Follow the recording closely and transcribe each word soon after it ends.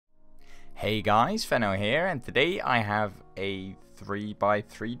Hey guys, Fenno here, and today I have a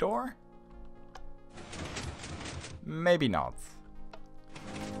 3x3 door? Maybe not.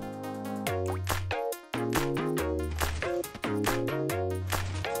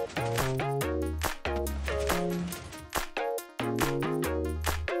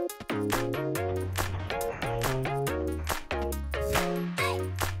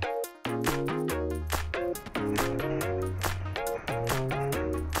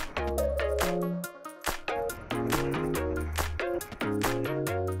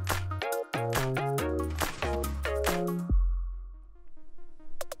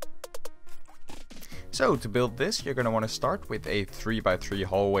 So to build this, you're going to want to start with a 3x3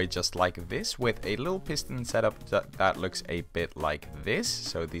 hallway just like this, with a little piston setup that looks a bit like this.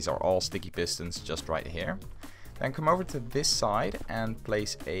 So these are all sticky pistons just right here. Then come over to this side and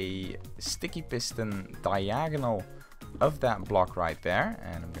place a sticky piston diagonal of that block right there.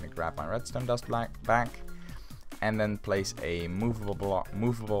 And I'm going to grab my redstone dust back and then place a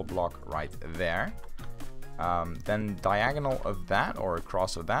movable block right there. Then diagonal of that, or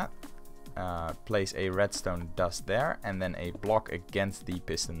across of that, place a redstone dust there, and then a block against the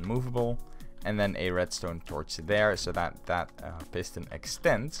piston movable, and then a redstone torch there so that piston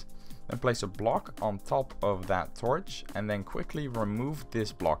extends. Then place a block on top of that torch, and then quickly remove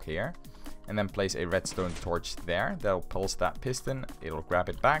this block here, and then place a redstone torch there. That'll pulse that piston, it'll grab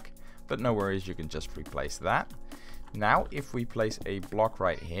it back, but no worries, you can just replace that. Now if we place a block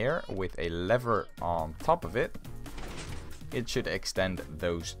right here with a lever on top of it, it should extend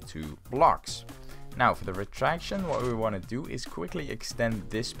those two blocks. Now for the retraction, what we want to do is quickly extend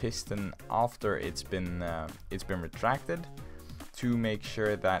this piston after it's been retracted, to make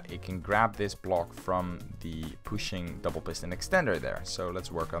sure that it can grab this block from the pushing double piston extender there. So let's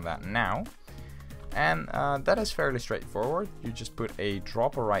work on that now. And that is fairly straightforward. You just put a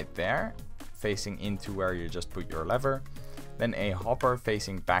dropper right there facing into where you just put your lever, then a hopper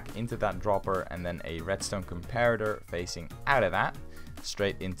facing back into that dropper, and then a redstone comparator facing out of that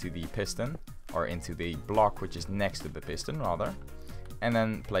straight into the piston, or into the block which is next to the piston rather, and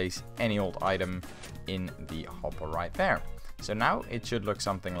then place any old item in the hopper right there. So now it should look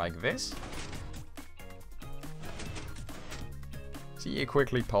something like this. See, it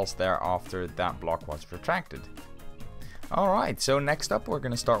quickly pulsed there after that block was retracted. Alright, so next up we're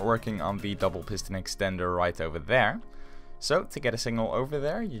going to start working on the double piston extender right over there. So to get a signal over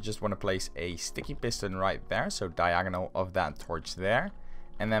there, you just want to place a sticky piston right there, so diagonal of that torch there,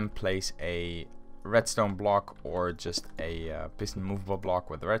 and then place a redstone block, or just a piston movable block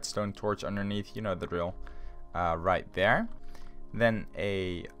with a redstone torch underneath, you know the drill, right there. Then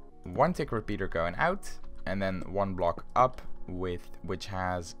a 1-tick repeater going out, and then one block up which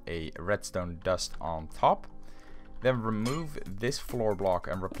has a redstone dust on top. Then remove this floor block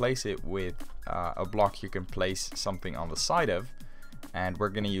and replace it with a block you can place something on the side of. And we're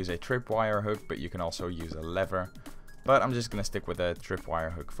going to use a tripwire hook, but you can also use a lever. But I'm just going to stick with a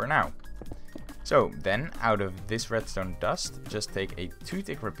tripwire hook for now. So then out of this redstone dust, just take a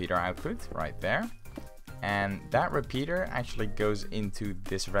 2-tick repeater output right there. And that repeater actually goes into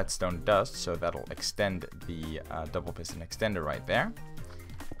this redstone dust, so that'll extend the double piston extender right there.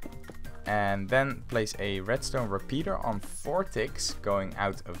 And then place a redstone repeater on 4 ticks going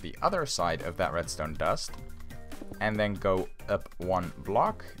out of the other side of that redstone dust, and then go up 1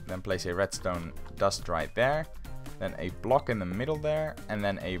 block, then place a redstone dust right there, then a block in the middle there, and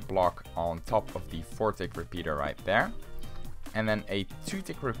then a block on top of the 4-tick repeater right there, and then a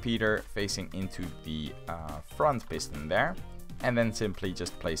 2-tick repeater facing into the front piston there, and then simply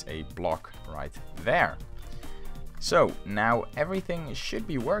just place a block right there. So now everything should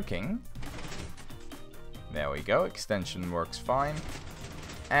be working. There we go, extension works fine,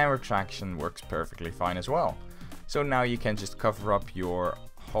 and retraction works perfectly fine as well. So now you can just cover up your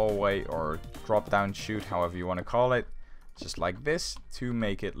hallway or drop down chute, however you want to call it, just like this, to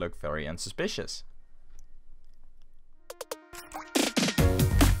make it look very unsuspicious.